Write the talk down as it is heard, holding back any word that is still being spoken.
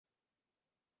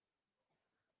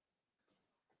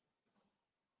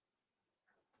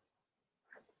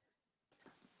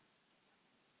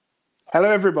Hello,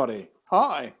 everybody.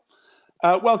 Hi.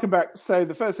 Welcome back. So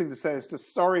the first thing to say is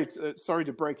sorry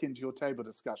to break into your table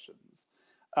discussions.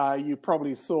 You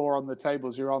probably saw on the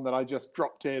tables you're on that I just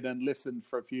dropped in and listened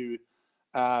for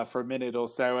a minute or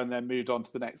so and then moved on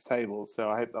to the next table. So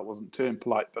I hope that wasn't too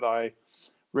impolite, but I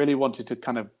really wanted to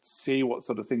kind of see what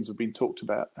sort of things have been talked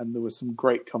about. And there were some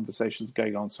great conversations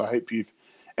going on. So I hope you've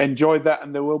enjoyed that.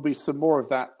 And there will be some more of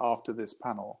that after this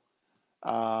panel.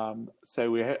 I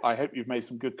hope you've made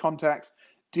some good contacts.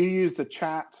 Do use the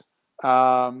chat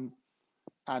and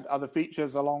other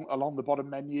features along the bottom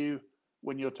menu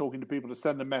when you're talking to people to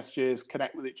send them messages,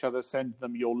 connect with each other, send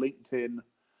them your LinkedIn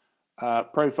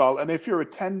profile. And if you're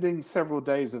attending several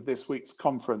days of this week's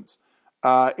conference,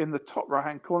 in the top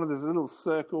right-hand corner, there's a little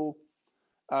circle.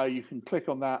 You can click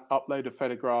on that, upload a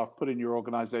photograph, put in your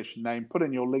organization name, put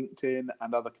in your LinkedIn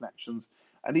and other connections,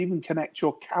 and even connect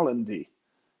your Calendly.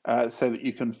 So that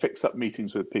you can fix up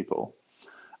meetings with people.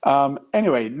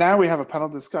 Anyway, now we have a panel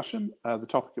discussion, the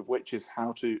topic of which is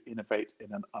how to innovate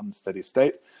in an unsteady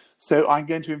state. So I'm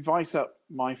going to invite up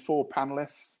my four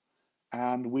panelists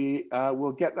and we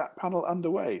will get that panel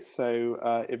underway.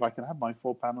 So if I can have my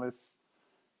four panelists,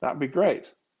 that'd be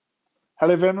great.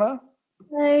 Hello, Vimla.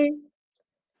 Hello.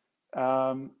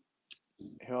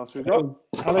 Who else we've got?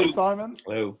 Hello, Simon.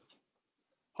 Hello.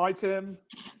 Hi, Tim.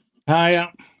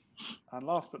 Hiya. And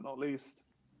last but not least,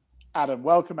 Adam.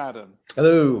 Welcome, Adam.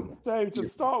 Hello. So to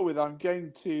start with, I'm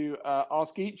going to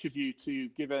ask each of you to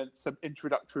give some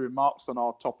introductory remarks on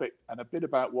our topic and a bit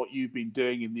about what you've been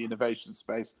doing in the innovation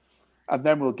space, and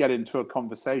then we'll get into a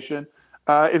conversation.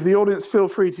 If the audience, feel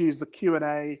free to use the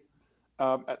Q&A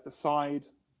at the side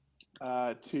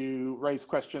to raise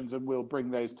questions, and we'll bring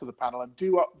those to the panel. And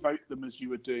do upvote them as you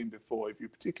were doing before. If you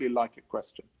particularly like a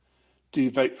question, do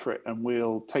vote for it, and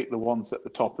we'll take the ones at the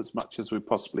top as much as we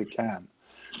possibly can.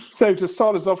 So to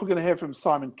start us off, we're going to hear from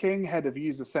Simon King, Head of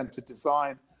User-Centered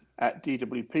Design at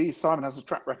DWP. Simon has a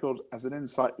track record as an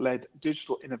insight-led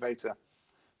digital innovator,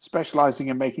 specializing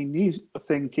in making new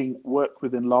thinking work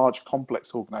within large,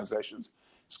 complex organizations.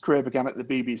 His career began at the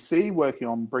BBC, working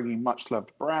on bringing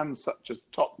much-loved brands such as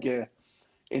Top Gear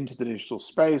into the digital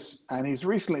space, and he's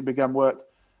recently begun work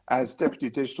as Deputy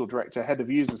Digital Director, Head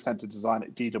of User-Centered Design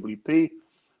at DWP,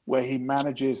 where he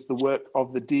manages the work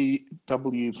of the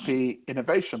DWP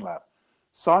Innovation Lab.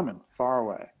 Simon, far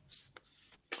away.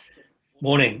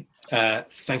 Morning.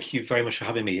 Thank you very much for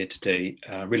having me here today.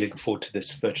 Really looking forward to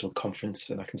this virtual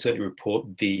conference, and I can certainly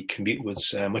report the commute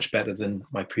was much better than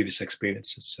my previous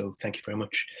experiences, so thank you very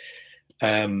much.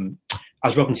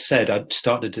 As Robin said, I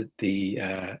started at the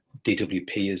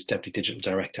DWP as Deputy Digital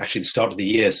Director, actually the start of the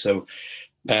year, so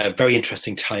very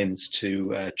interesting times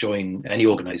to join any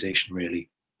organization, really.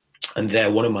 And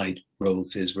there, one of my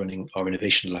roles is running our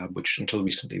innovation lab, which until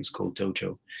recently was called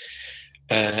Dojo.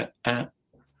 I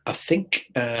think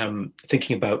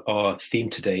thinking about our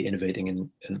theme today, innovating in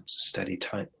a steady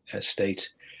state,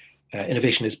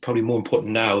 innovation is probably more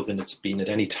important now than it's been at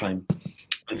any time,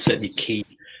 and certainly key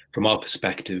from our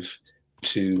perspective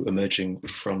to emerging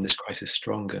from this crisis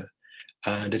stronger.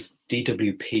 And at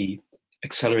DWP,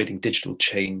 accelerating digital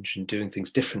change and doing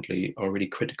things differently are really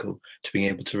critical to being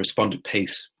able to respond at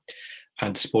pace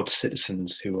and support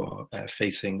citizens who are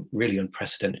facing really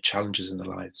unprecedented challenges in their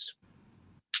lives.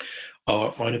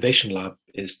 Our innovation lab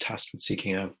is tasked with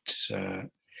seeking out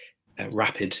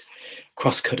rapid,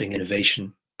 cross-cutting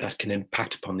innovation that can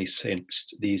impact upon these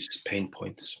pain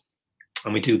points.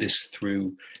 And we do this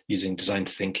through using design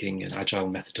thinking and agile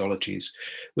methodologies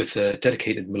with a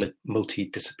dedicated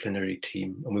multidisciplinary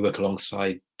team. And we work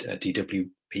alongside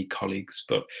DWP colleagues,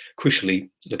 but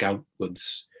crucially look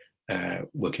outwards,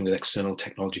 working with external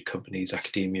technology companies,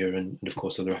 academia, and of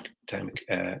course other academic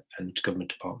and government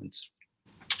departments.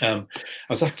 I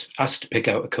was asked to pick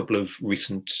out a couple of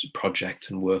recent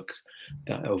projects and work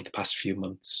that over the past few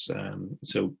months.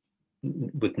 So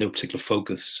with no particular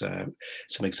focus,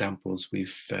 some examples. We've,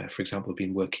 for example,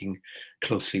 been working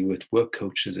closely with work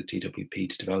coaches at DWP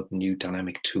to develop new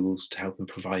dynamic tools to help them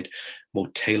provide more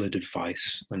tailored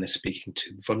advice when they're speaking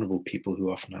to vulnerable people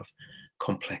who often have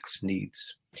complex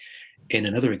needs. In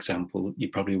another example, you're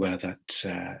probably aware that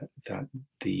that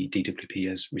the DWP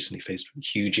has recently faced a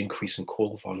huge increase in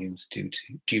call volumes due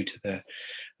to the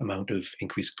amount of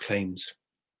increased claims.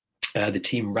 The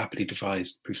team rapidly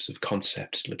devised proofs of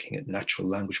concept looking at natural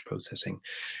language processing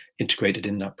integrated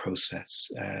in that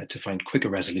process to find quicker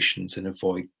resolutions and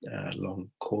avoid long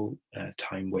call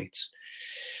time waits.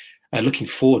 Looking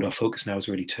forward, our focus now is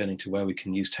really turning to where we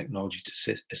can use technology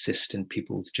to assist in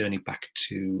people's journey back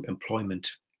to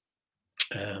employment.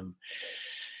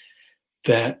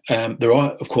 There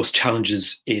are, of course,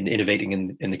 challenges in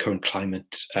innovating in the current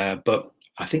climate, but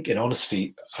I think, in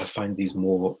honesty, I find these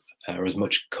more are as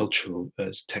much cultural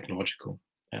as technological.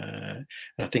 And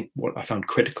I think what I found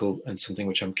critical and something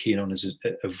which I'm keen on is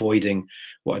avoiding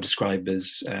what I describe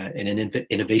as an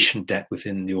innovation debt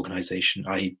within the organization,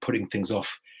 i.e. putting things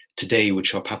off today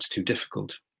which are perhaps too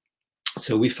difficult.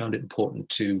 So we found it important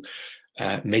to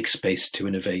make space to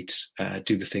innovate,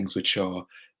 do the things which are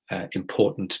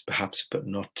important perhaps, but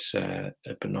not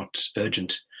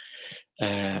urgent.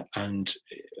 And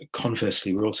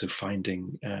conversely, we're also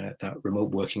finding that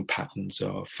remote working patterns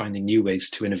are finding new ways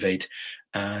to innovate,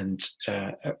 and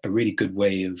a really good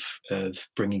way of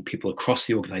bringing people across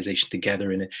the organization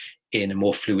together in a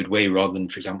more fluid way, rather than,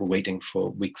 for example, waiting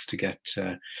for weeks to get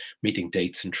meeting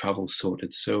dates and travel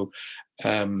sorted. So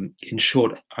in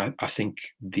short, I think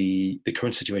the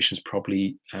current situation has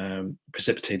probably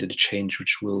precipitated a change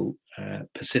which will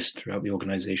persist throughout the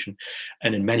organization,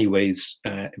 and in many ways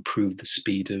improve the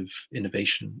speed of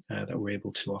innovation that we're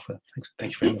able to offer. Thanks.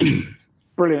 Thank you very much.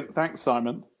 Brilliant. Thanks,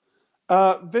 Simon.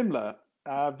 Vimla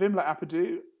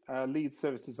Apadou, lead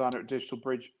service designer at Digital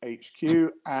Bridge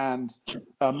HQ, and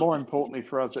more importantly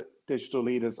for us at Digital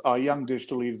Leaders, our Young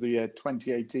Digital Leaders of the Year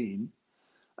 2018.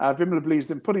 Vimla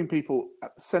believes in putting people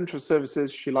at the center of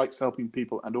services. She likes helping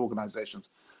people and organizations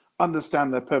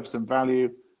understand their purpose and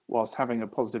value whilst having a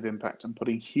positive impact and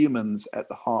putting humans at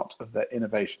the heart of their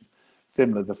innovation.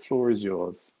 Vimla, the floor is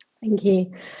yours. Thank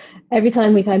you. Every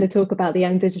time we kind of talk about the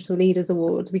Young Digital Leaders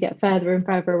Awards, we get further and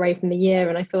further away from the year,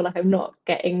 and I feel like I'm not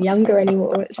getting younger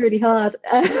anymore. It's really hard.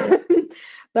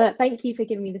 But thank you for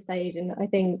giving me the stage, and I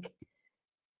think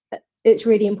it's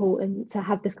really important to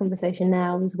have this conversation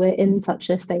now as we're in such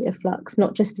a state of flux,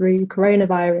 not just through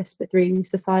coronavirus, but through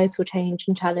societal change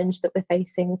and challenge that we're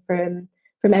facing from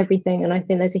everything. And I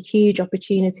think there's a huge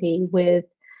opportunity with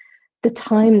the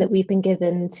time that we've been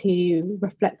given to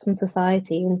reflect on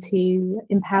society and to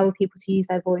empower people to use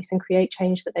their voice and create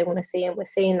change that they want to see. And we're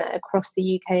seeing that across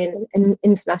the UK and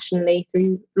internationally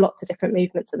through lots of different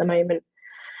movements at the moment.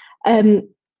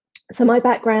 So my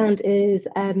background is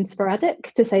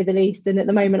sporadic, to say the least, and at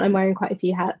the moment I'm wearing quite a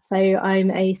few hats. So I'm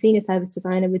a senior service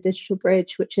designer with Digital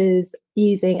Bridge, which is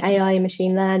using AI and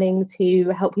machine learning to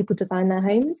help people design their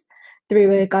homes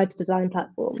through a guided design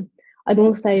platform. I'm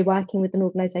also working with an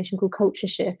organisation called Culture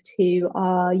Shift, who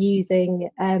are using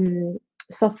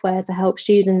software to help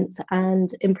students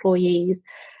and employees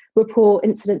report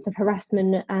incidents of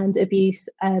harassment and abuse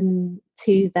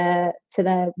to their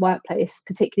workplace,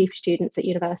 particularly for students at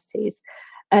universities,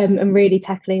 and really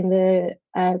tackling the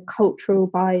cultural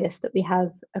bias that we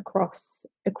have across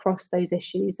those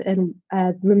issues, and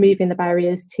removing the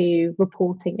barriers to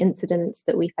reporting incidents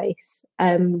that we face,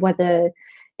 whether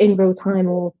in real time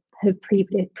or have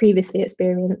previously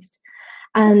experienced.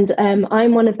 And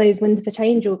I'm one of those Winter for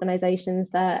Change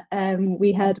organisations that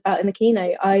we heard about in the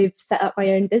keynote. I've set up my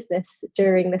own business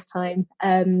during this time,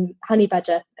 Honey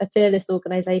Badger, a fearless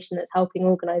organisation that's helping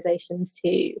organisations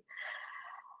to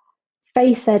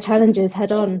face their challenges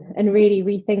head on and really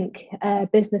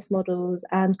rethink business models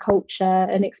and culture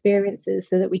and experiences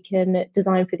so that we can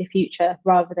design for the future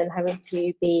rather than having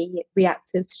to be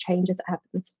reactive to change as it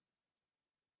happens.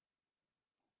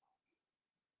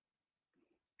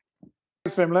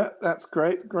 Thanks, Vimla. That's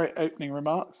great. Great opening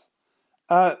remarks.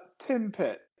 Tim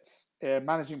Pitts,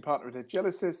 managing partner at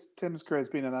Agilicis. Tim's career has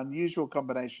been an unusual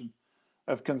combination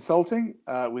of consulting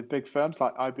with big firms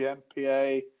like IBM,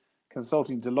 PA,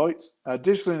 consulting Deloitte,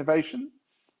 digital innovation,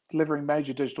 delivering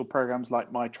major digital programs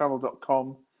like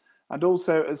mytravel.com, and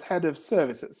also as head of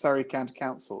service at Surrey County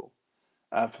Council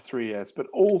for 3 years, but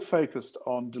all focused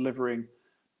on delivering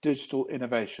digital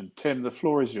innovation. Tim, the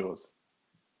floor is yours.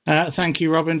 Thank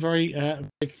you, Robin. Very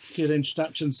good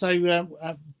introduction. So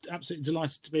absolutely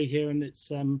delighted to be here, and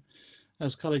it's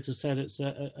as colleagues have said, it's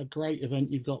a great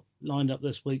event you've got lined up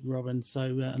this week, Robin. So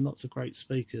and lots of great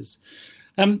speakers.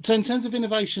 So in terms of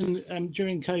innovation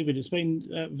during COVID, it's been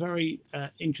a very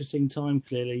interesting time,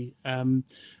 clearly, and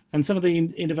some of the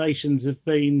innovations have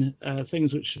been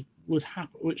things which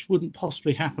wouldn't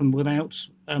possibly happen without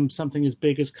something as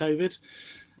big as COVID.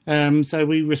 So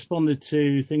we responded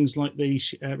to things like the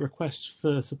request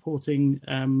for supporting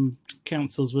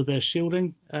councils with their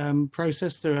shielding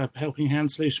process through a helping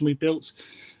hand solution we built,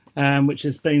 which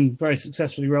has been very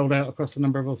successfully rolled out across a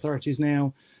number of authorities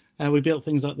now. We built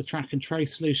things like the track and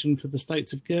trace solution for the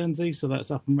states of Guernsey, so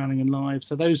that's up and running and live.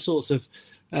 So those sorts of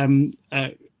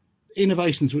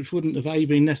innovations which wouldn't have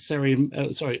been necessary,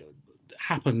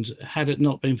 happened had it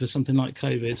not been for something like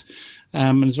COVID.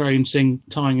 And it's very interesting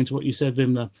tying into what you said,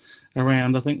 Vimla,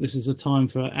 around I think this is a time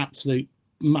for absolute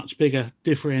much bigger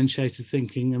differentiated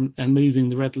thinking and moving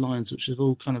the red lines, which have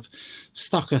all kind of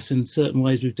stuck us in certain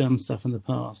ways we've done stuff in the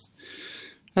past.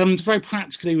 Very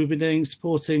practically, we've been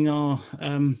supporting our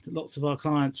lots of our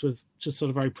clients with just sort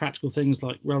of very practical things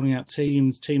like rolling out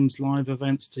Teams live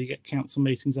events to get council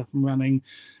meetings up and running.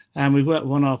 And we worked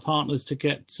with one of our partners to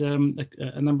get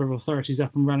a number of authorities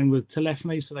up and running with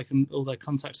telephony, so all their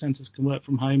contact centres can work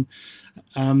from home.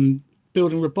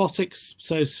 Building robotics,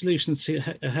 so solutions to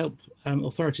help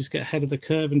authorities get ahead of the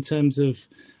curve in terms of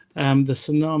the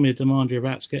tsunami of demand you're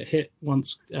about to get hit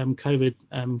once COVID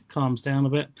calms down a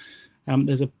bit.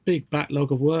 There's a big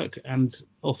backlog of work, and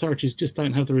authorities just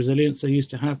don't have the resilience they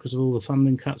used to have because of all the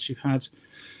funding cuts you've had.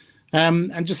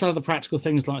 And just other practical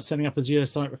things like setting up Azure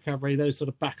site recovery, those sort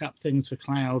of backup things for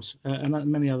cloud,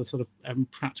 and many other sort of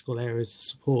practical areas of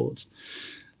support.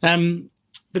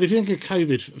 But if you think of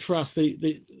COVID, for us,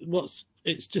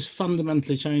 it's just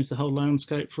fundamentally changed the whole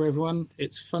landscape for everyone.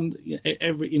 It's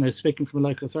speaking from a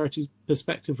local authorities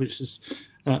perspective, which is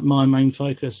my main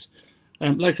focus.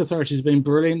 Local authorities have been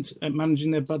brilliant at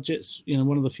managing their budgets.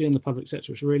 One of the few in the public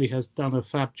sector which really has done a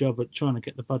fab job at trying to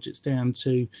get the budgets down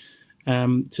to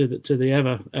the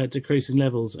ever decreasing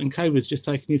levels. And COVID's just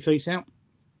taken your feet out.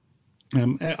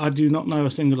 I do not know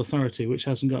a single authority which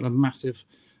hasn't got a massive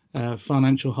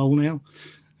financial hole now.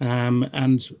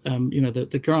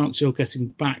 The grants you're getting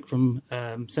back from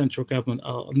central government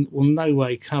will no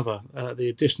way cover the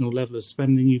additional level of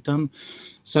spending you've done.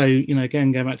 So,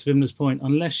 again, going back to Vimla's point,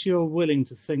 unless you're willing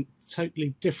to think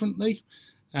totally differently,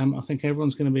 I think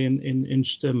everyone's going to be in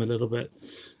stum a little bit.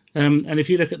 And if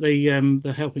you look at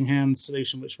the Helping Hand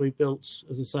solution, which we built,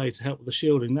 as I say, to help with the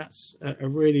shielding, that's a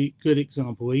really good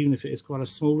example, even if it is quite a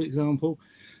small example.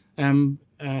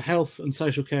 Health and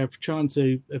social care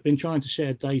have been trying to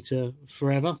share data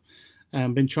forever,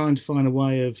 been trying to find a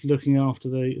way of looking after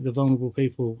the vulnerable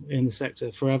people in the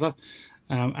sector forever.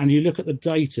 And you look at the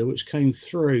data which came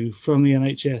through from the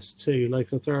NHS to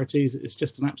local authorities, it's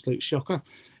just an absolute shocker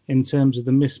in terms of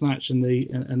the mismatch and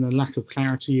the lack of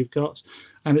clarity you've got.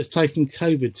 And it's taken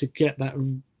COVID to get that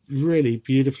really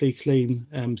beautifully clean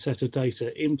set of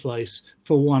data in place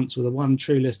for once, with a one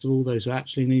true list of all those who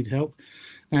actually need help.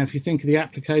 Now, if you think of the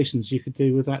applications you could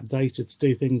do with that data to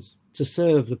do things to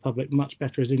serve the public much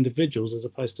better as individuals as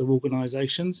opposed to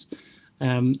organisations,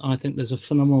 I think there's a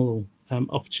phenomenal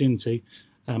opportunity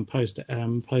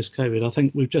post-COVID. I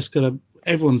think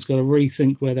everyone's got to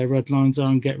rethink where their red lines are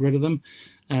and get rid of them,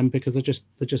 because they're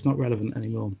just not relevant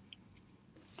anymore.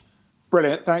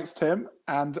 Brilliant, thanks, Tim.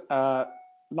 And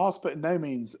last but no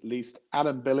means least,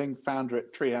 Adam Billing, founder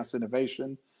at Treehouse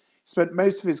Innovation, spent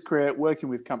most of his career working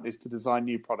with companies to design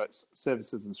new products,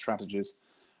 services, and strategies,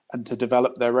 and to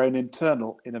develop their own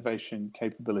internal innovation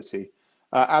capability.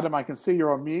 Adam, I can see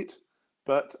you're on mute,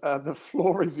 but the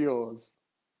floor is yours.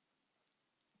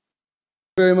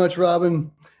 Very much,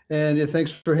 Robin, and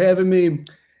thanks for having me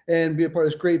and be a part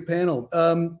of this great panel.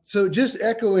 So just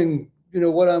echoing,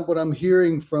 what I'm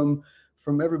hearing from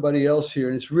everybody else here,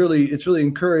 and it's really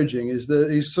encouraging, is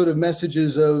these sort of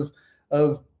messages of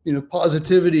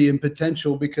positivity and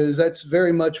potential, because that's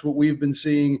very much what we've been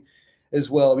seeing as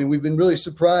well. I mean, we've been really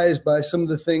surprised by some of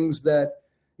the things that,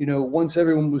 once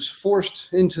everyone was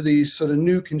forced into these sort of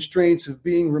new constraints of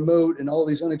being remote and all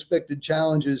these unexpected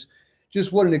challenges,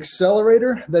 just what an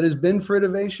accelerator that has been for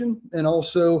innovation, and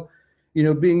also,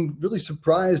 being really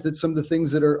surprised at some of the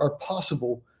things that are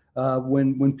possible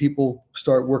when people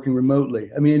start working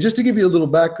remotely. I mean, just to give you a little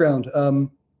background,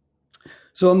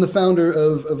 so I'm the founder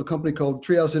of a company called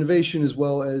Treehouse Innovation, as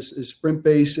well as Sprint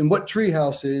Base. And what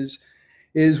Treehouse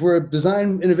is we're a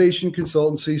design innovation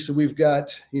consultancy. So we've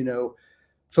got,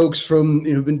 folks from,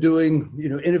 been doing,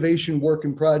 innovation work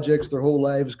and projects their whole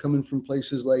lives, coming from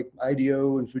places like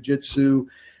IDEO and Fujitsu.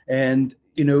 And,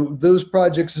 those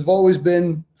projects have always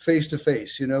been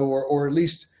face-to-face, or at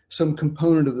least some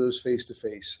component of those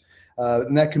face-to-face.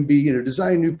 And that can be,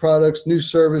 design new products, new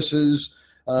services.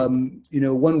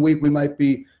 1 week we might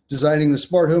be designing the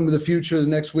smart home of the future. The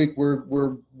next week we're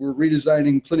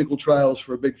redesigning clinical trials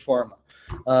for a big pharma.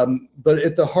 But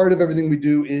at the heart of everything we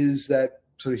do is that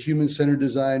sort of human-centered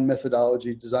design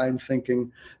methodology, design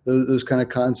thinking, those kind of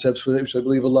concepts, which I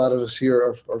believe a lot of us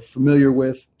here are familiar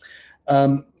with.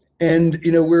 And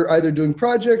we're either doing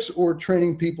projects or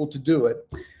training people to do it.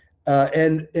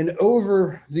 And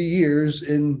over the years,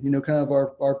 in kind of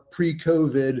our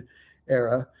pre-COVID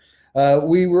era,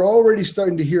 we were already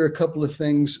starting to hear a couple of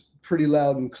things pretty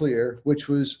loud and clear, which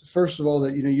was, first of all,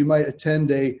 that you might attend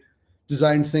a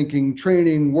design thinking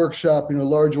training workshop, a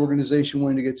large organization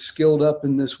wanting to get skilled up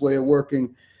in this way of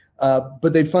working,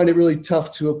 but they'd find it really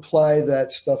tough to apply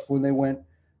that stuff when they went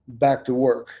back to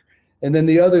work. And then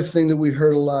the other thing that we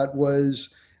heard a lot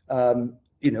was,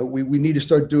 we need to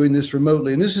start doing this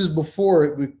remotely. And this is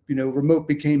before remote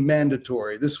became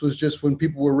mandatory. This was just when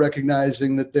people were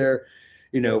recognizing that they're,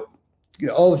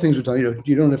 all the things we're talking,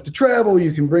 you don't have to travel,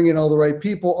 you can bring in all the right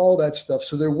people, all that stuff.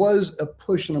 So there was a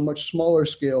push on a much smaller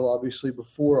scale, obviously,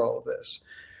 before all of this.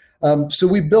 So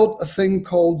we built a thing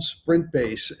called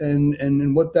Sprintbase,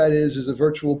 and what that is a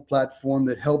virtual platform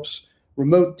that helps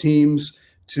remote teams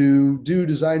to do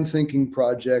design thinking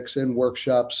projects and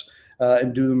workshops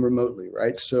and do them remotely,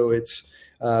 right? So it's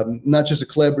not just a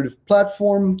collaborative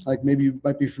platform, like maybe you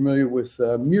might be familiar with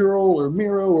Mural or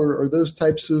Miro or those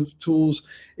types of tools.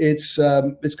 It's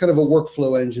kind of a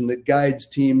workflow engine that guides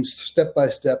teams step by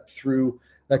step through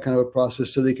that kind of a process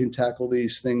so they can tackle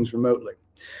these things remotely.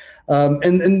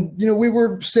 We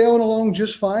were sailing along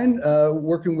just fine,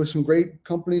 working with some great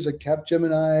companies like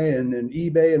Capgemini and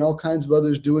eBay and all kinds of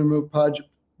others doing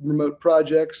remote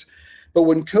projects. But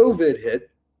when COVID hit,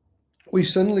 we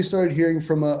suddenly started hearing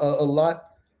from a lot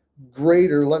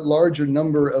larger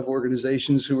number of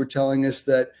organizations who were telling us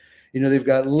that, they've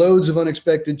got loads of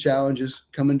unexpected challenges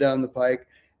coming down the pike,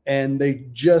 and they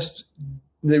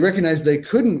recognized they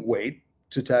couldn't wait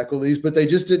to tackle these, but they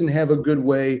just didn't have a good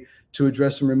way to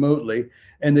address them remotely,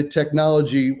 and the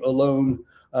technology alone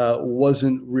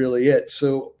wasn't really it.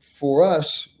 So for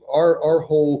us, our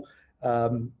whole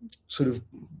sort of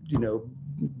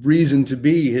reason to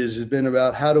be has been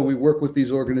about how do we work with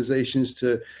these organizations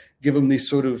to give them these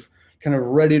sort of kind of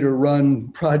ready to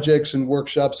run projects and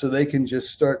workshops so they can just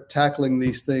start tackling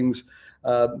these things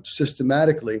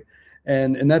systematically.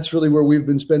 And that's really where we've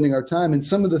been spending our time. And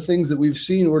some of the things that we've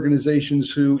seen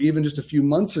organizations who even just a few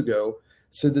months ago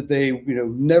said that they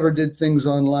never did things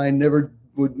online, never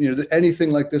would anything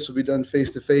like this would be done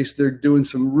face to face. They're doing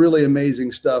some really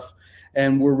amazing stuff,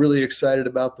 and we're really excited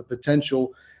about the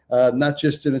potential, not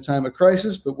just in a time of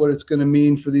crisis, but what it's going to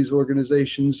mean for these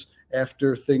organizations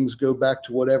after things go back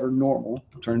to whatever normal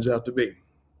turns out to be.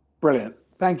 Brilliant.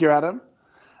 Thank you, Adam.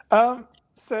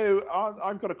 So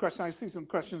I've got a question. I see some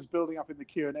questions building up in the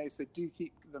Q&A, so do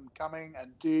keep them coming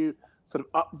and do sort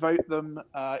of upvote them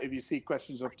if you see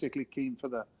questions you're particularly keen for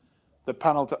the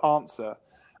panel to answer.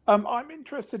 I'm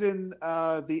interested in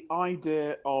the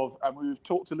idea of, and we've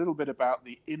talked a little bit about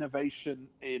the innovation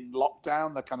in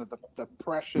lockdown, the kind of the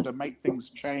pressure to make things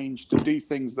change, to do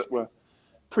things that were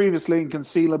previously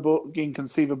inconceivable,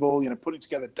 putting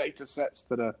together data sets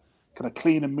that are kind of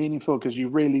clean and meaningful because you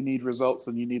really need results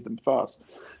and you need them fast.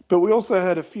 But we also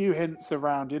heard a few hints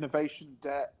around innovation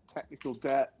debt, technical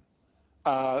debt,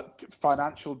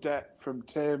 financial debt from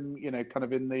Tim, kind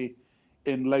of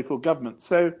in local government.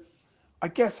 So I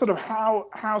guess sort of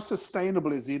how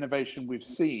sustainable is the innovation we've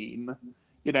seen,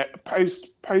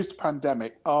 post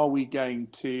pandemic? Are we going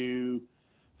to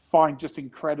find just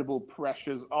incredible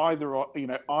pressures either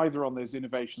on those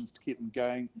innovations to keep them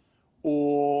going,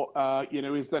 or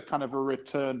is there kind of a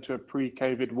return to a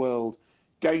pre-COVID world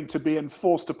going to be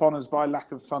enforced upon us by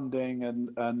lack of funding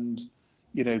and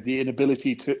the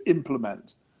inability to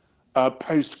implement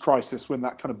post-crisis when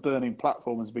that kind of burning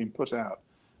platform has been put out?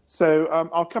 So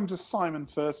I'll come to Simon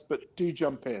first, but do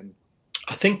jump in.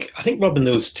 I think, Robin,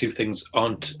 those two things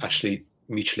aren't actually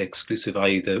mutually exclusive,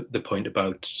 i.e. the point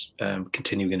about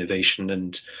continuing innovation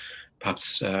and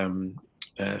perhaps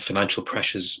financial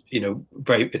pressures.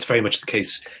 It's very much the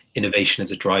case. Innovation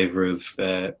is a driver of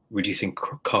reducing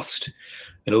cost,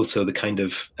 and also the kind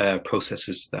of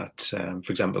processes that,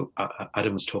 for example,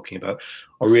 Adam was talking about,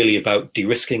 are really about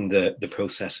de-risking the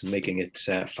process and making it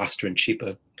faster and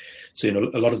cheaper. So,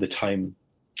 a lot of the time,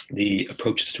 the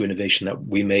approaches to innovation that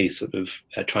we may sort of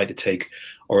try to take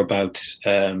are about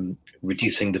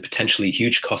reducing the potentially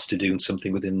huge cost of doing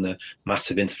something within the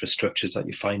massive infrastructures that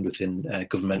you find within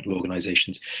governmental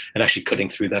organizations, and actually cutting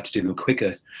through that to do them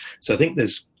quicker. So I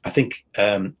think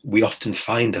we often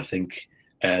find,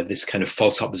 this kind of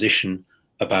false opposition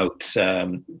about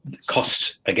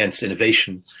cost against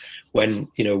innovation, when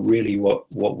really what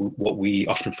we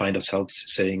often find ourselves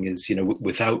saying is,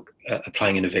 without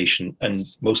applying innovation, and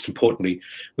most importantly,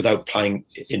 without applying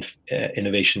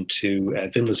innovation to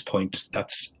Vinla's point,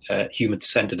 that's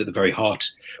human-centered at the very heart,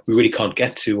 we really can't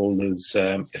get to all those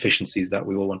efficiencies that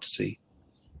we all want to see.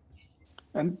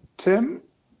 And Tim,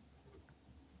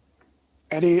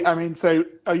 so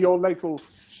are your local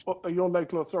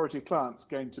authority clients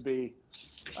going to be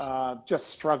just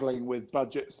struggling with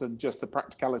budgets and just the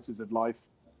practicalities of life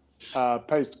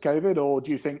post-COVID, or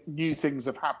do you think new things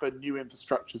have happened, new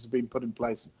infrastructures have been put in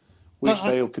place, which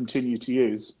they'll continue to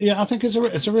use? Yeah, I think it's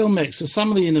a real mix. So some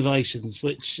of the innovations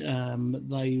which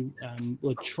they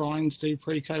were trying to do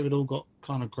pre-COVID all got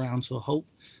kind of ground to a halt.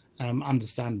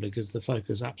 understandably, because the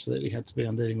focus absolutely had to be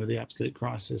on dealing with the absolute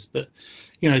crisis. But,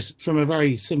 you know, from a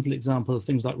very simple example of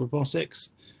things like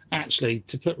robotics, actually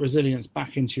to put resilience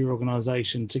back into your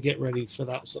organization to get ready for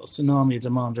that sort of tsunami of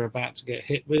demand you're about to get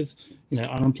hit with. You know,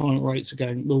 unemployment rates are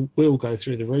going will go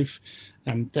through the roof,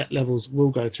 and debt levels will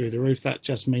go through the roof. That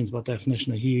just means by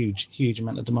definition a huge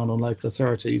amount of demand on local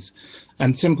authorities.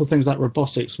 And simple things like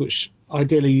robotics, which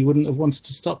ideally you wouldn't have wanted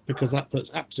to stop, because that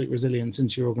puts absolute resilience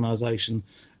into your organization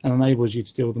and enables you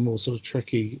to deal with the more sort of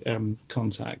tricky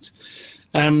contact.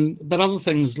 But other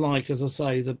things like, as I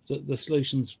say, the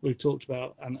solutions we've talked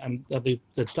about, and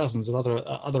there's dozens of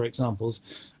other examples,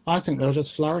 I think they'll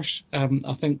just flourish.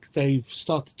 I think they've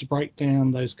started to break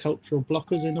down those cultural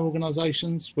blockers in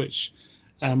organisations, which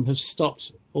have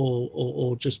stopped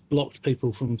or just blocked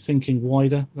people from thinking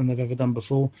wider than they've ever done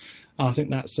before. I think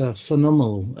that's a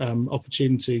phenomenal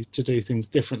opportunity to do things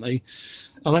differently.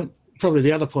 I think probably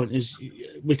the other point is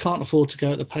we can't afford to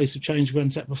go at the pace of change we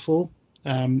went at before.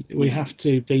 We have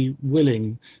to be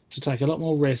willing to take a lot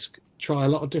more risk, try a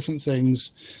lot of different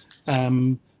things,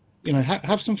 you know,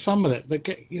 have some fun with it, but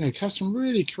have some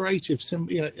really creative,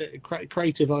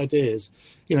 creative ideas.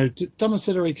 You know,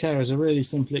 domiciliary care is a really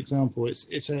simple example.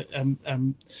 It's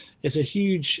a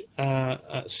huge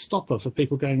stopper for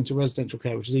people going into residential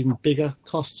care, which is even bigger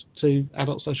cost to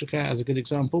adult social care, as a good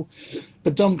example.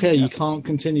 But dom care, you can't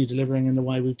continue delivering in the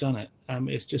way we've done it.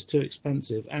 It's just too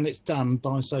expensive, and it's done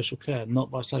by social care,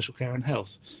 not by social care and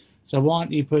health. So why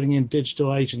aren't you putting in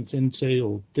digital agents into,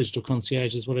 or digital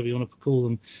concierges, whatever you want to call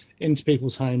them, into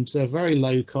people's homes? They're very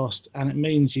low cost, and it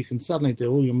means you can suddenly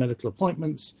do all your medical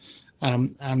appointments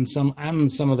and some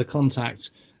of the contact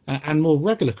and more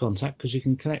regular contact, because you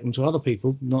can connect them to other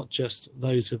people, not just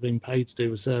those who've been paid to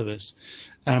do a service,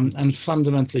 and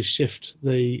fundamentally shift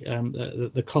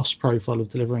the cost profile of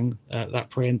delivering that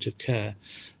preemptive care.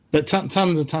 But tons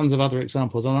and tons of other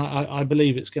examples, and I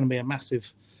believe it's going to be a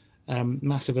massive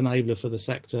enabler for the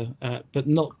sector, but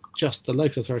not just the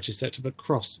local authority sector, but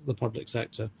across the public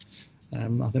sector.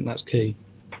 I think that's key.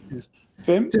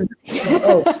 Fim?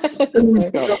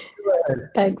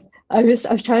 Thanks. I was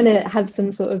trying to have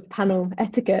some sort of panel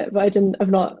etiquette, but I've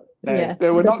not. No,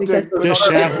 we're not doing.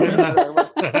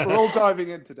 We're all diving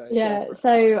in today. Yeah,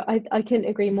 so I couldn't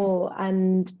agree more,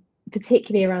 and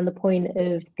particularly around the point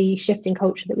of the shifting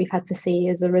culture that we've had to see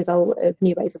as a result of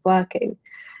new ways of working.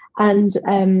 And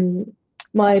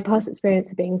my past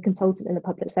experience of being a consultant in the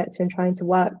public sector and trying to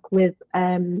work with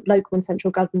local and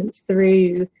central governments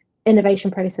through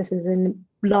innovation processes and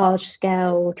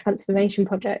large-scale transformation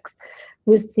projects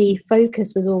was the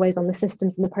focus was always on the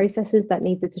systems and the processes that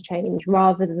needed to change,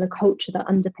 rather than the culture that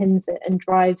underpins it and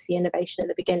drives the innovation at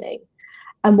the beginning.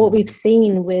 And what we've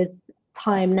seen with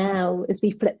time now is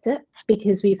we flipped it,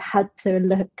 because we've had to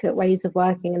look at ways of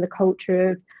working and the culture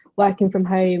of working from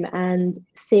home and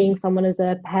seeing someone as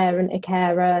a parent, a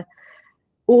carer.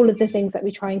 All of the things that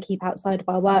we try and keep outside of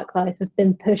our work life have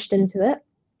been pushed into it.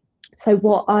 So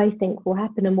what I think will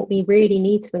happen, and what we really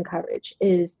need to encourage,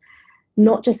 is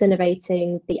not just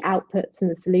innovating the outputs and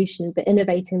the solution, but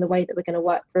innovating the way that we're going to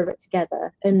work through it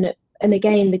together. And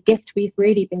again, the gift we've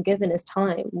really been given is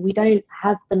time. We don't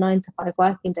have the 9-to-5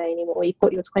 working day anymore. You've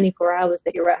got your 24 hours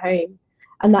that you're at home.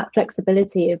 And that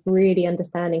flexibility of really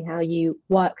understanding how you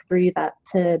work through that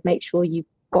to make sure you've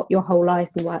got your whole life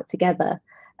and work together,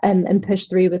 and push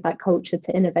through with that culture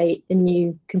to innovate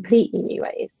in completely new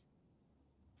ways.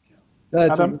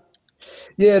 That's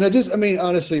yeah, and I mean,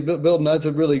 honestly, Bill, that's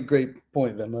a really great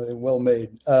point. Then well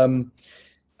made. I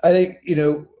think,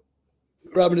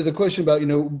 Robin, to the question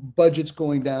about budgets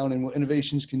going down and will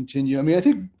innovations continue. I mean, I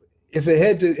think if it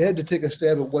had to take a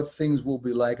stab at what things will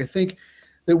be like, I think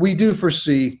that we do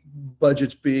foresee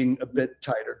budgets being a bit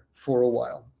tighter for a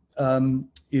while.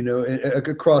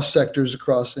 Across sectors,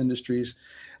 across industries.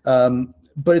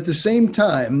 But at the same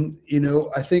time,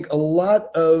 I think a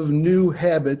lot of new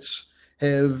habits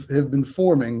have been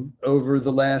forming over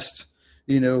the last,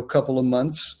 couple of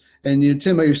months. And,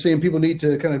 Tim, you're saying people need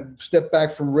to kind of step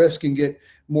back from risk and get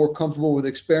more comfortable with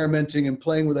experimenting and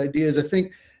playing with ideas. I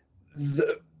think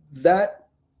that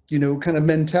kind of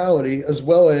mentality, as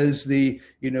well as the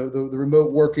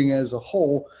remote working as a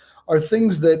whole, are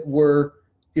things that were,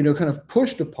 kind of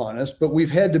pushed upon us, but we've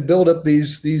had to build up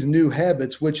these new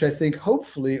habits, which I think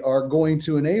hopefully are going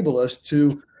to enable us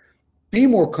to be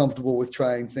more comfortable with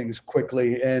trying things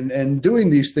quickly and doing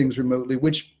these things remotely,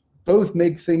 which both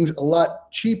make things a lot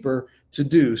cheaper to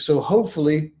do. So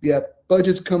hopefully,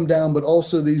 budgets come down, but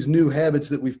also these new habits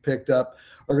that we've picked up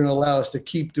are going to allow us to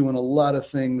keep doing a lot of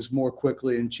things more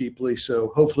quickly and cheaply.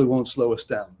 So hopefully won't slow us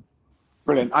down.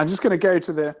 Brilliant. I'm just going to go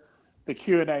to the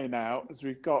Q&A now, as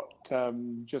we've got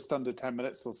just under 10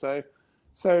 minutes or so.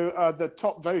 So the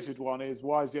top voted one is,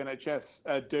 why is the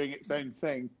NHS doing its own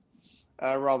thing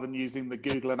rather than using the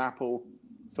Google and Apple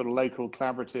sort of local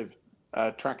collaborative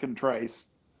track and trace?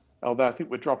 Although I think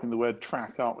we're dropping the word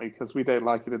track, aren't we? Because we don't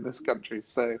like it in this country.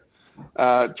 So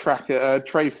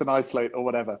trace and isolate or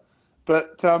whatever.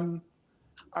 But I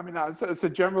mean, it's a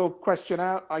general question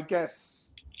out, I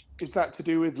guess. Is that to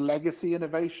do with legacy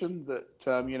innovation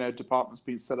that, you know, departments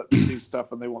being set up to do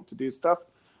stuff and they want to do stuff?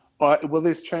 Will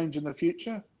this change in the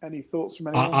future? Any thoughts from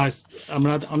anyone? I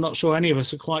mean, I'm not sure any of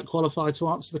us are quite qualified to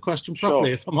answer the question properly,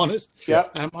 Sure. if I'm honest. Yeah.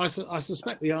 I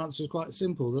suspect the answer is quite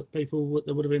simple, that there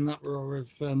would have been that roar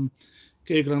of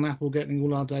Google and Apple getting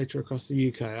all our data across the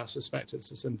UK. I suspect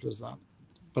it's as simple as that,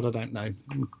 but I don't know.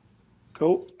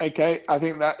 Cool. Okay. I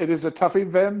think that it is a toughie.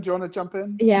 Vim, do you want to jump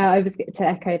in? Yeah, I was going to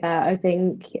echo that. I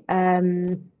think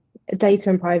data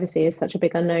and privacy is such a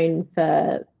big unknown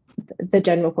for the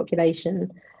general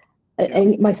population,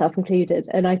 and myself included.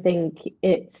 And I think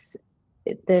it's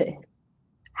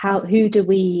who do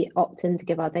we opt in to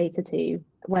give our data to,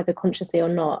 whether consciously or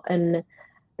not, and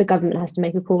the government has to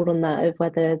make a call on that, of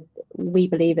whether we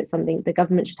believe it's something the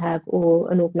government should have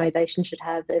or an organisation should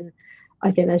have. And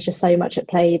I think there's just so much at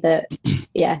play that,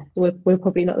 yeah, we're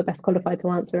probably not the best qualified to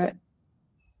answer it.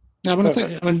 No, but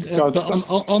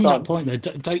on that point, though,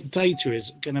 data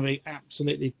is going to be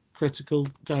absolutely critical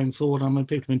going forward. I mean,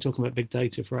 people have been talking about big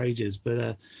data for ages,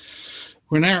 but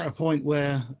we're now at a point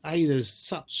where there's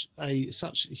such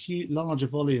huge, larger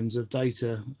volumes of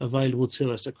data available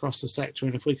to us across the sector,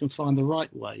 and if we can find the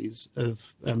right ways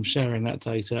of sharing that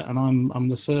data, and I'm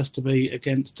the first to be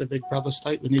against a Big Brother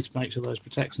state. We need to make sure those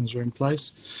protections are in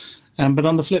place. But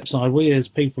on the flip side, we as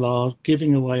people are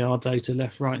giving away our data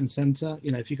left, right, and centre.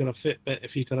 You know, if you've got a Fitbit,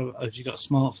 if you've got a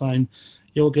smartphone,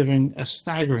 you're giving a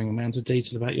staggering amount of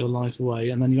detail about your life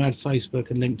away, and then you add Facebook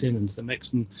and LinkedIn into the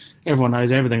mix, and everyone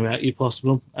knows everything about you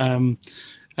possible. So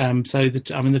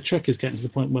the trick is getting to the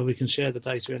point where we can share the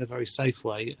data in a very safe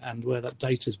way, and where that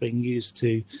data is being used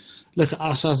to look at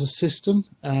us as a system,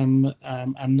 and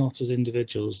not as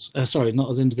individuals.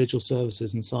 Not as individual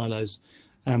services and silos.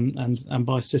 And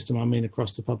by system, I mean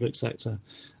across the public sector.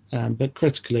 But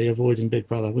critically, avoiding Big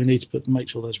Brother, we need to make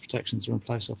sure those protections are in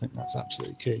place. I think that's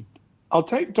absolutely key. I'll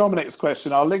take Dominic's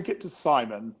question. I'll link it to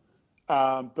Simon,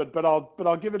 but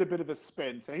I'll give it a bit of a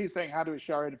spin. So he's saying, how do we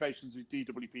share innovations with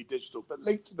DWP Digital? But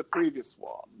linked to the previous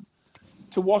one,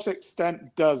 to what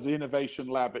extent does the Innovation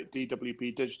Lab at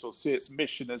DWP Digital see its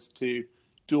mission as to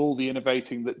do all the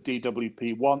innovating that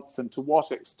DWP wants, and to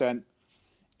what extent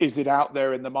is it out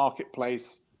there in the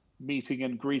marketplace, meeting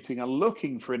and greeting and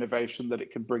looking for innovation that it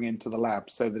can bring into the lab,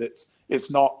 so that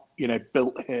it's not, you know,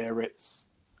 built here, it's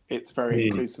very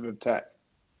inclusive of tech?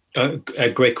 A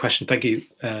great question. Thank you,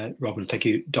 Robin. Thank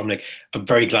you, Dominic. I'm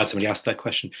very glad somebody asked that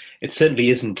question. It certainly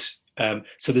isn't.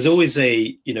 So there's always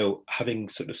having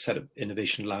sort of set up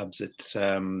innovation labs at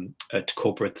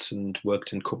corporates and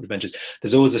worked in corporate ventures,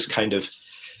 there's always this kind of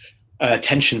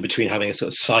tension between having a sort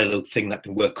of siloed thing that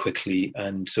can work quickly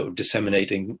and sort of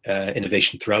disseminating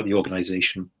innovation throughout the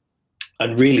organization.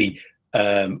 And really,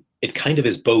 it kind of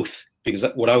is both, because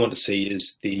what I want to see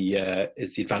is the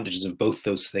advantages of both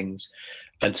those things.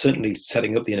 And certainly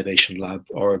setting up the Innovation Lab,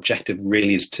 our objective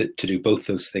really is to do both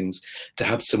those things, to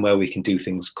have somewhere we can do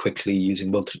things quickly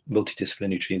using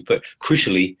multidisciplinary teams, but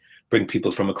crucially, bring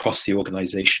people from across the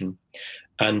organization.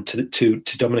 And to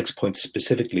Dominic's point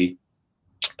specifically,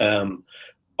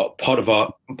 part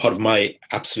of my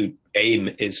absolute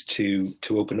aim is to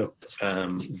open up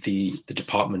the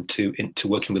department to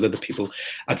working with other people.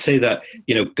 I'd say that,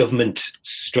 you know, government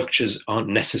structures aren't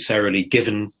necessarily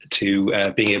given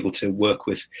to being able to work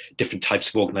with different types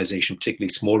of organisation, particularly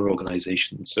smaller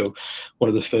organisations. So one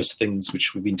of the first things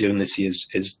which we've been doing this year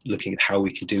is looking at how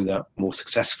we can do that more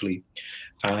successfully.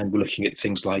 And we're looking at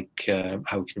things like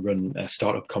how we can run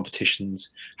startup competitions,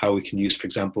 how we can use, for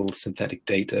example, synthetic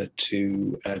data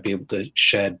to be able to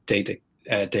share data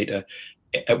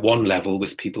at one level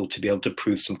with people to be able to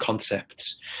prove some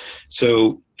concepts.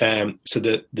 So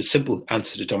the simple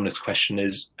answer to Dominic's question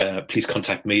is, please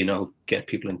contact me and I'll get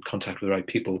people in contact with the right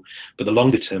people. But the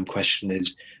longer term question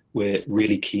is, we're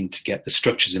really keen to get the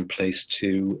structures in place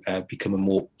to become a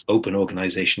more open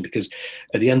organization, because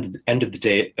at the end of the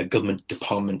day, a government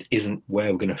department isn't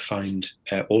where we're going to find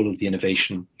all of the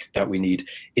innovation that we need.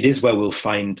 It is where we'll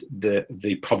find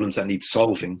the problems that need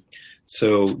solving.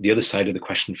 So the other side of the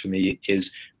question for me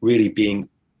is really being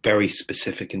very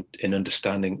specific in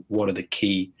understanding what are the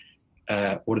key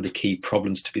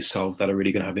problems to be solved that are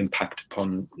really going to have impact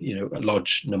upon, you know,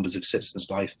 large numbers of citizens'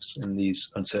 lives in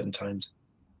these uncertain times.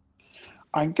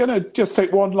 I'm going to just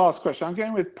take one last question. I'm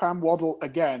going with Pam Waddle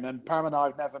again, and Pam and I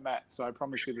have never met, so I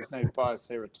promise you there's no bias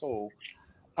here at all.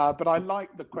 But I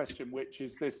like the question, which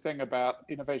is this thing about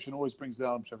innovation always brings the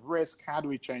element of risk. How do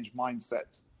we change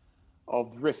mindsets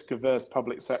of risk-averse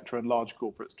public sector and large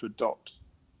corporates to adopt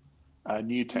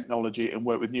new technology and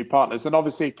work with new partners? And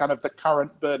obviously, kind of the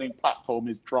current burning platform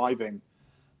is driving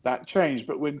that change.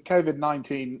 But when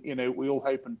COVID-19, you know, we all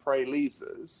hope and pray leaves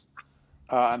us,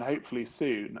 and hopefully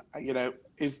soon, you know,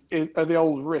 are the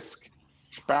old risk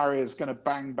barriers going to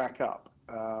bang back up?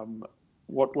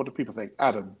 What do people think?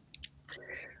 Adam?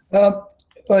 Well,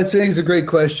 I think it's a great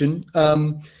question.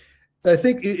 I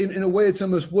think in a way, it's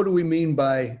almost, what do we mean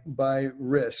by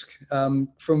risk?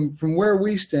 From where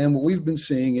we stand, what we've been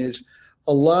seeing is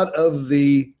a lot of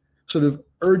the sort of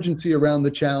urgency around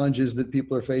the challenges that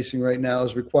people are facing right now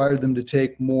has required them to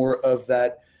take more of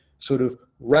that sort of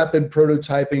rapid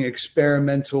prototyping,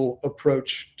 experimental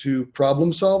approach to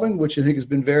problem solving, which I think has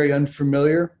been very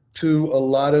unfamiliar to a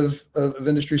lot of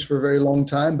industries for a very long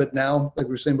time. But now, like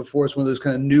we were saying before, it's one of those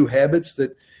kind of new habits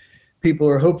that people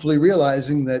are hopefully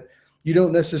realizing, that you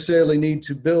don't necessarily need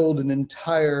to build an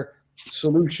entire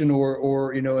solution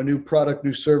or you know, a new product,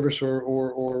 new service,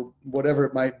 or whatever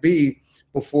it might be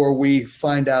before we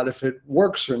find out if it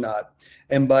works or not.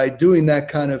 And by doing that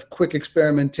kind of quick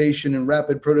experimentation and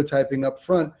rapid prototyping up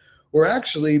front, we're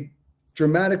actually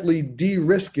dramatically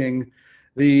de-risking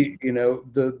the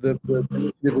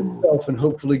itself, and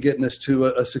hopefully getting us to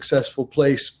a successful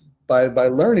place by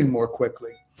learning more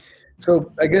quickly.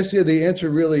 So I guess, yeah, the answer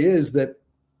really is that,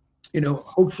 you know,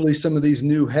 hopefully some of these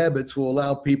new habits will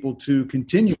allow people to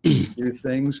continue to do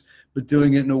things, but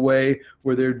doing it in a way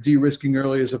where they're de-risking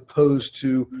early, as opposed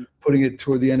to putting it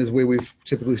toward the end, as the way we've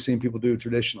typically seen people do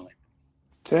traditionally.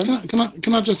 Tim?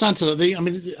 Can I just answer that? I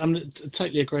mean, I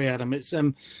totally agree, Adam. It's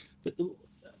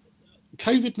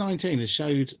COVID-19 has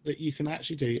showed that you can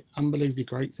actually do unbelievably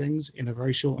great things in a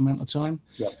very short amount of time.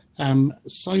 Yep.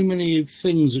 So many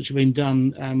things which have been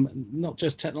done, not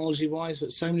just technology-wise,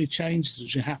 but so many changes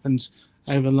which have happened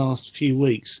over the last few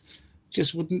weeks,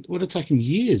 just would have taken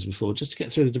years before just to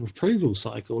get through the approval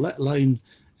cycle, let alone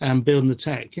building the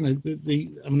tech. You know,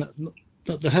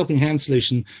 the Helping Hand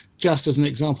solution, just as an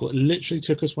example, it literally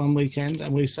took us one weekend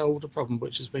and we solved a problem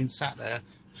which has been sat there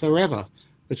forever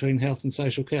between health and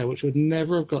social care, which would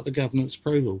never have got the government's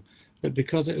approval. But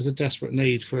because it was a desperate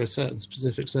need for a certain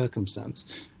specific circumstance,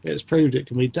 it's proved it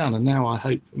can be done. And now I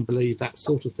hope and believe that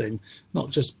sort of thing, not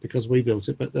just because we built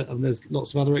it, but there's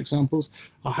lots of other examples.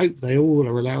 I hope they all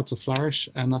are allowed to flourish.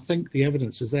 And I think the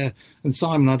evidence is there. And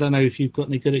Simon, I don't know if you've got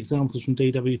any good examples from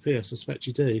DWP. I suspect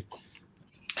you do.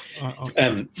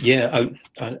 Yeah,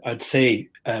 I'd say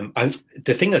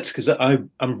the thing that's, because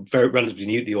I'm very relatively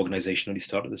new to the organisation, only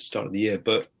started at the start of the year,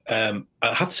 but I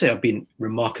have to say I've been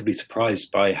remarkably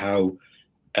surprised by how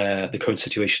the current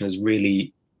situation has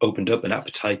really opened up an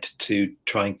appetite to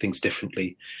trying things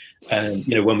differently.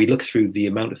 You know, when we look through the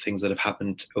amount of things that have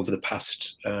happened over the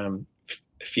past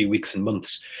few weeks and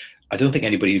months, I don't think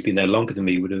anybody who'd been there longer than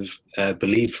me would have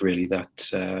believed really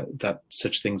that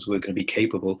such things were going to be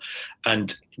capable.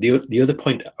 And the other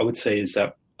point I would say is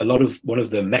that one of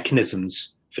the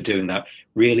mechanisms for doing that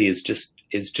really is just,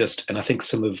 and I think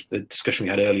some of the discussion we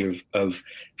had earlier of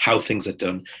how things are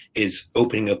done is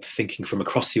opening up thinking from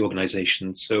across the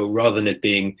organization. So rather than it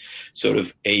being sort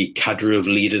of a cadre of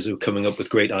leaders who are coming up with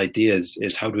great ideas,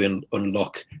 is how do we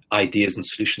unlock ideas and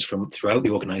solutions from throughout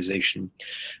the organization.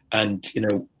 And, you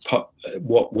know,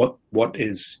 what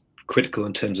is critical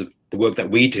in terms of the work that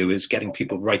we do is getting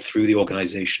people right through the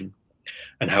organization,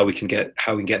 and how we can get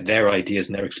their ideas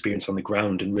and their experience on the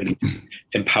ground and really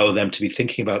empower them to be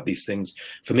thinking about these things.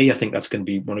 For me, I think that's going to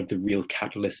be one of the real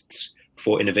catalysts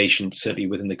for innovation, certainly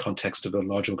within the context of a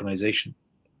large organization.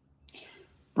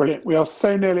 Brilliant. We are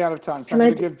so nearly out of time, so I'm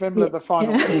going to give Vimla the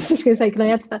final. Yeah, I was just going to say, can I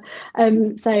add to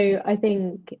that? So I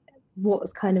think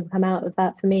what's kind of come out of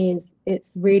that for me is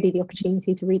it's really the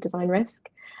opportunity to redesign risk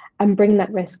and bring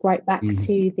that risk right back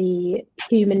to the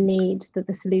human need that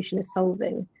the solution is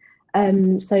solving.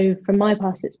 So from my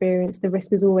past experience, the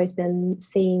risk has always been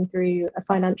seen through a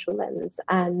financial lens,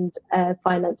 and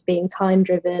finance being time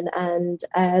driven and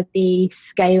the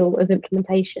scale of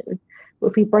implementation. But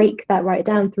if we break that right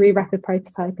down through rapid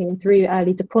prototyping and through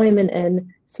early deployment and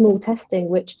small testing,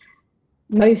 which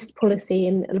most policy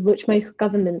and which most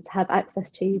governments have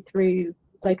access to through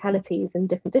localities and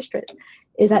different districts,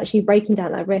 is actually breaking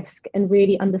down that risk and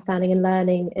really understanding and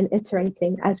learning and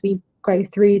iterating as we go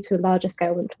through to a larger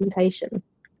scale implementation.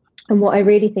 And what I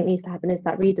really think needs to happen is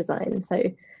that redesign.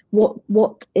 So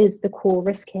what is the core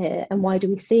risk here, and why do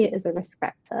we see it as a risk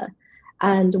factor?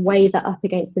 and weigh that up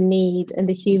against the need and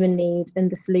the human need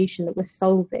and the solution that we're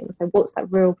solving. So what's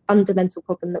that real fundamental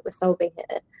problem that we're solving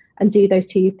here? And do those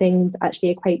two things actually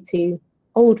equate to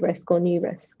old risk or new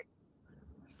risk?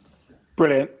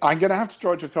 Brilliant. I'm going to have to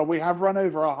draw to a call. We have run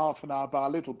over our half an hour by a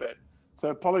little bit. So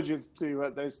apologies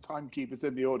to those timekeepers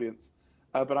in the audience.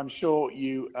 But I'm sure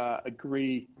you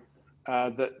agree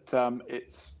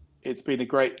that it's been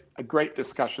a great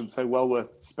discussion, so well worth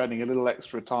spending a little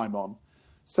extra time on.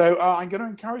 So I'm going to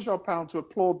encourage our panel to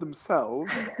applaud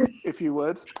themselves, if you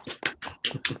would,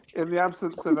 in the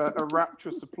absence of a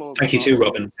rapturous applause. Thank you too,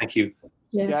 Robin. Thank you.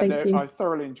 Yeah, thank you. I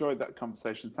thoroughly enjoyed that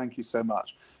conversation. Thank you so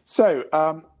much. So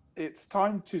it's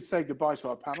time to say goodbye to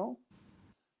our panel.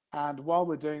 And while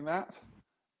we're doing that,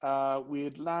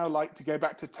 we'd now like to go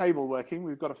back to table working.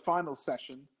 We've got a final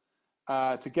session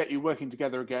to get you working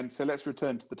together again. So let's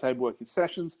return to the table working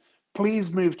sessions.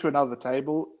 Please move to another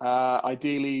table,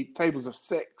 ideally tables of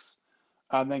 6,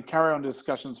 and then carry on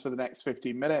discussions for the next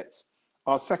 15 minutes.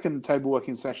 Our second table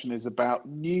working session is about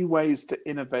new ways to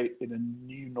innovate in a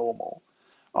new normal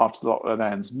after the lockdown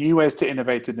ends. New ways to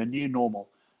innovate in a new normal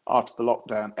after the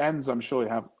lockdown ends. I'm sure you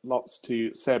have lots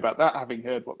to say about that, having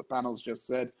heard what the panel's just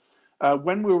said.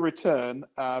 When we'll return,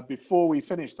 before we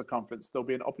finish the conference, there'll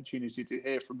be an opportunity to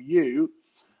hear from you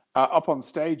up on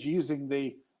stage using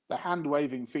the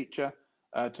hand-waving feature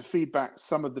to feedback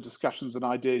some of the discussions and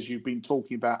ideas you've been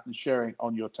talking about and sharing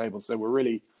on your table. So we're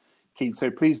really keen.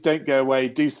 So please don't go away.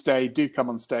 Do stay. Do come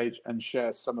on stage and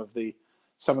share some of the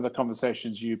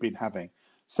conversations you've been having.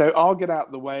 So I'll get out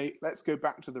of the way. Let's go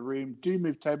back to the room. Do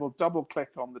move table. Double-click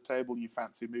on the table you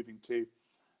fancy moving to.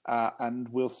 And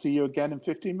we'll see you again in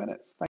 15 minutes. Thank you.